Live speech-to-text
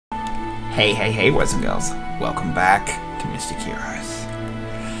Hey, boys and girls. Welcome back to Mystic Heroes.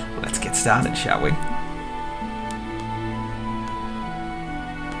 Let's get started, shall we?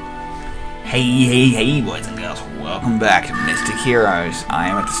 Hey, boys and girls. Welcome back to Mystic Heroes. I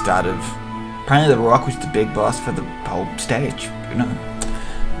am at the start of... Apparently the Rock was the big boss for the whole stage. You know,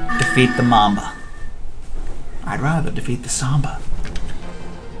 defeat the Mamba. I'd rather defeat the Samba.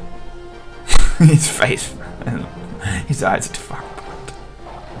 His face... His eyes are fucked.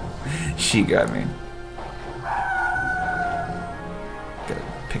 She got me. Gotta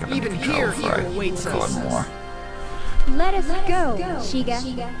pick up a new control before I call it more. Let us go,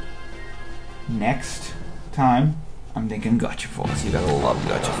 Shiga. Next time, I'm thinking Gotcha Force. You gotta love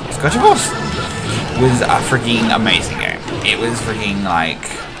Gotcha Force. Gotcha Force was a freaking amazing game. It was freaking like...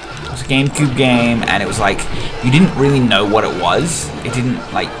 It was a GameCube game, and it was like... You didn't really know what it was. It didn't,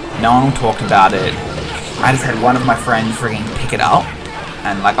 like... No one talked about it. I just had one of my friends freaking pick it up.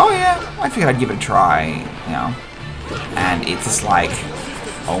 And like, oh yeah, I figured I'd give it a try, you know. And it's just like,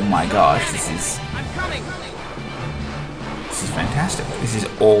 oh my gosh, this is fantastic. This is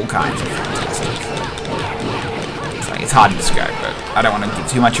all kinds of fantastic. It's like, it's hard to describe, but I don't want to give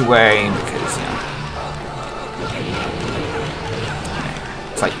too much away because, you know,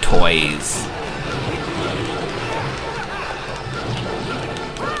 it's like toys.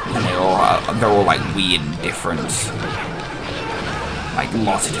 And they're all like weird and different. Like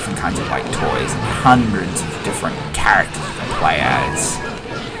lots of different kinds of like toys and hundreds of different characters you can play as.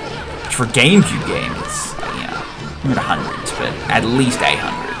 Which for a GameCube game is, you know, not hundreds, but at least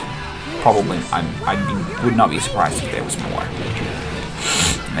 800. Probably, I would not be surprised if there was more.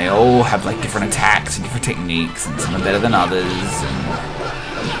 And they all have like different attacks and different techniques, and some are better than others.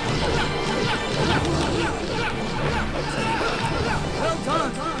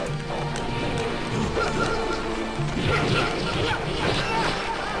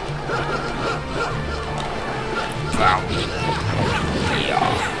 Wow. Yeah.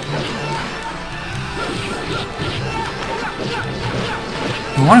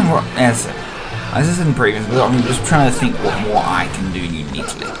 I'm wondering what, as I said in previous, I'm just trying to think what more I can do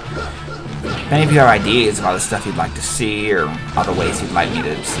uniquely. If any of you have ideas of other stuff you'd like to see, or other ways you'd like me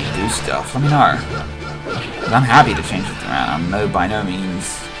to do stuff, let me know. Because I'm happy to change it around. I'm by no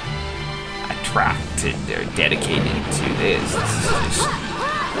means attracted or dedicated to this. This is just...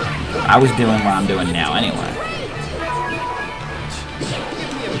 I was doing what I'm doing now anyway.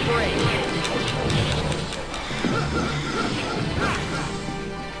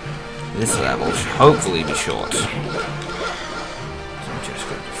 This level should hopefully be short. So I'm just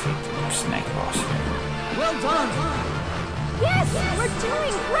going to defeat the snake boss. Well done! Yes, we're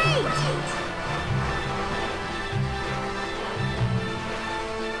doing great!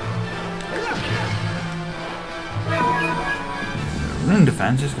 Rune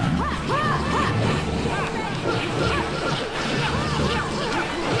defense is going.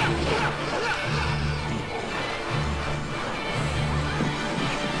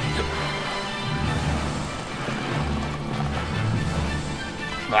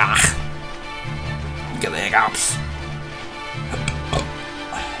 Ah. Get the hiccups.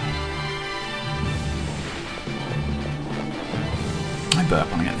 I burp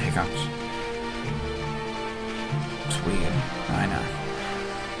when I get the hiccups. It's weird. I know.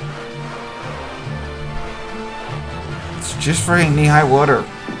 It's just freaking knee-high water.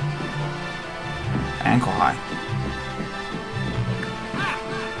 Ankle high.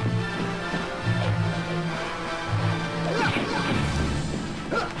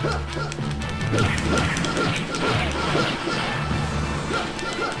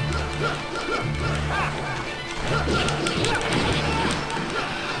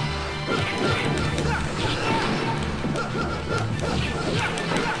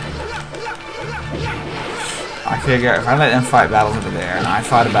 I figure if I let them fight battles over there and I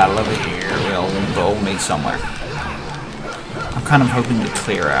fight a battle over here, we'll go meet somewhere. I'm kind of hoping to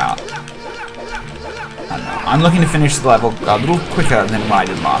clear out. I don't know. I'm looking to finish the level a little quicker than what I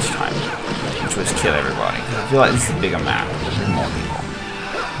did last time, which was kill everybody. I feel like this is a bigger map with more people.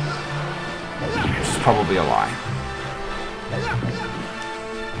 Which is probably a lie.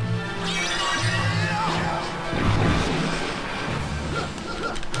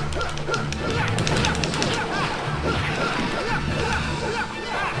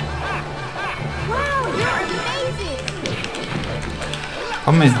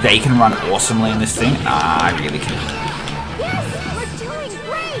 Problem is they can run awesomely in this thing. I really can. Yes, we're doing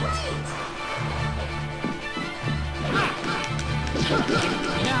great!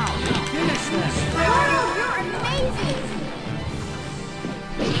 Now, finish this! Wow, you're amazing!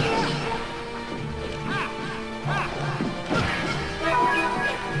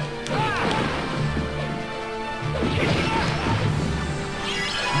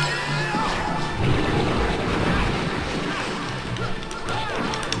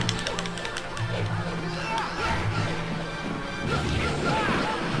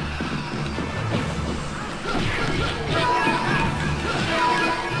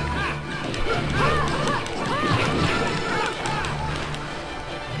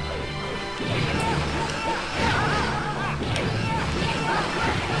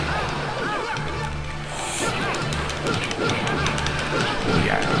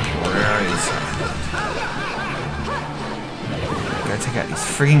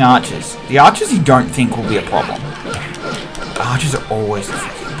 freaking archers. The archers you don't think will be a problem. Archers are always a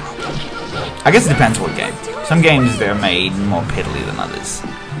freaking problem. I guess it depends what game. Some games they're made more piddly than others.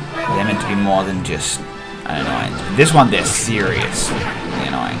 They're meant to be more than just annoying. This one they're seriously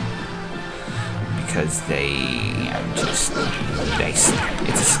annoying. Because they, it's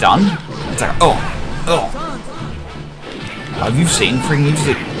a stun. It's like, oh. Have you seen freaking used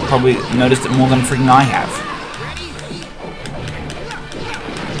it? Probably noticed it more than freaking I have.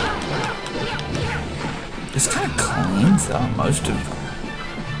 This kind of cleans up most of them.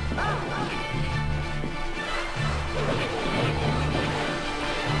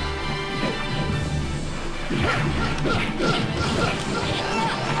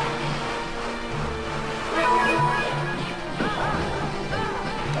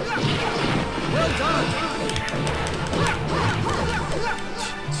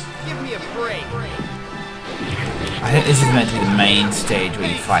 I think this is meant to be the main stage where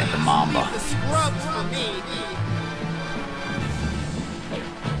you fight the Mamba.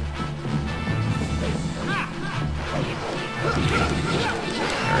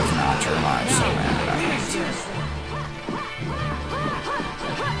 There is an archer alive somewhere that I hate.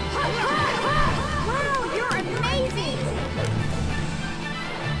 Wow, you're amazing!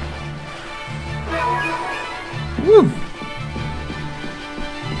 Woo!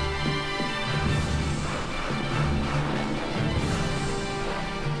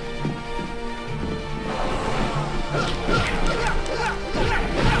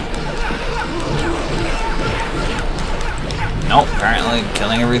 Nope, apparently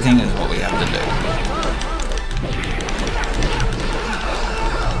killing everything is what we have to do.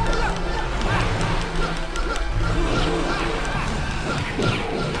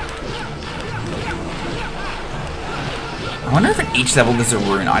 I wonder if at each level there's a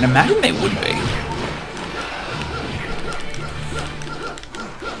rune. I'd imagine they would be.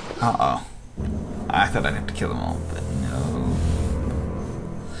 Uh-oh. I thought I'd have to kill them all, but no.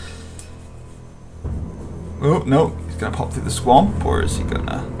 Oh, no. He's gonna pop through the swamp, or is he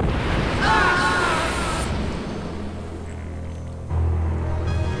gonna...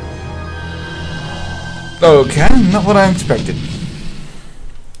 Okay, not what I expected.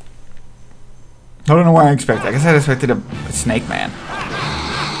 I don't know what I expected. I guess I expected a snake man,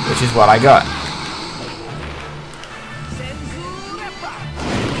 which is what I got.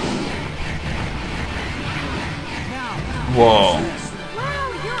 Whoa.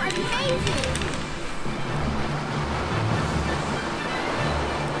 Wow, you're amazing!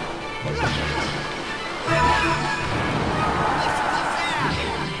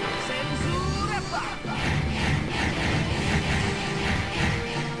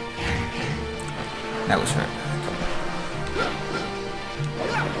 That was her.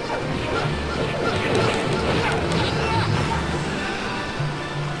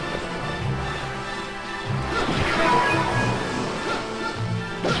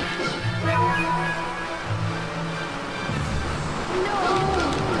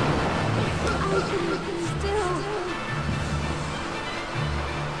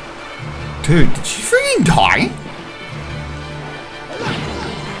 Dude, did she freaking die?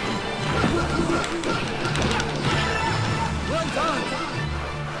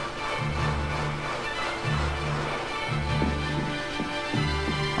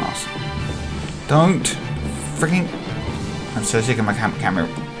 Awesome. Don't freaking... I'm so sick of my camera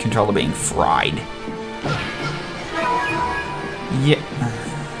controller being fried. Yeah.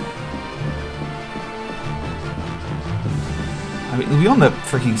 I mean, it'll be on the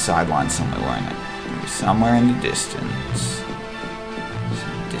freaking sideline somewhere, won't it? It'll be somewhere in the distance.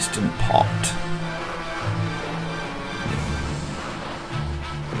 Some distant pot.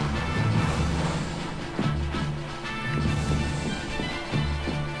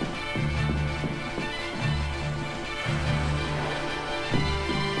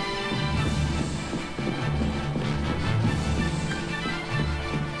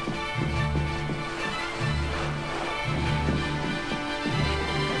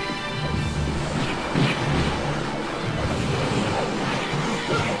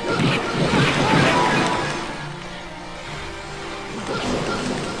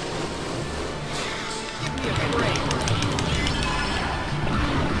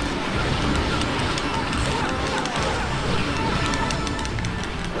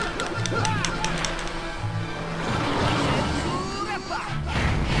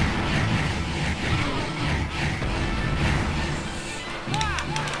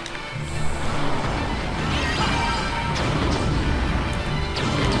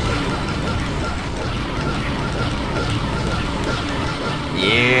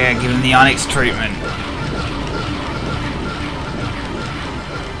 Yeah, give him the Onyx treatment.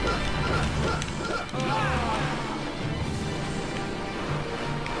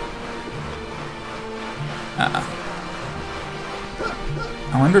 I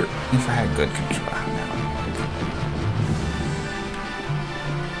wonder if I had good control. No.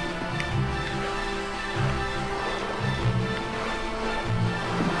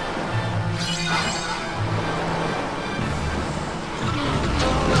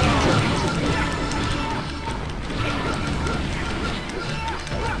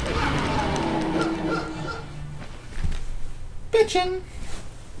 Bitchin'.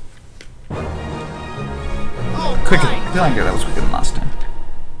 Quicker. I feel like that was quicker than last time.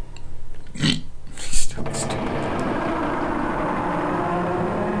 Still stupid.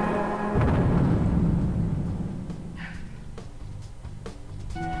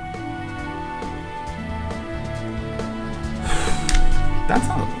 That's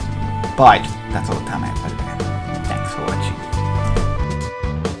all. But that's all the time I have.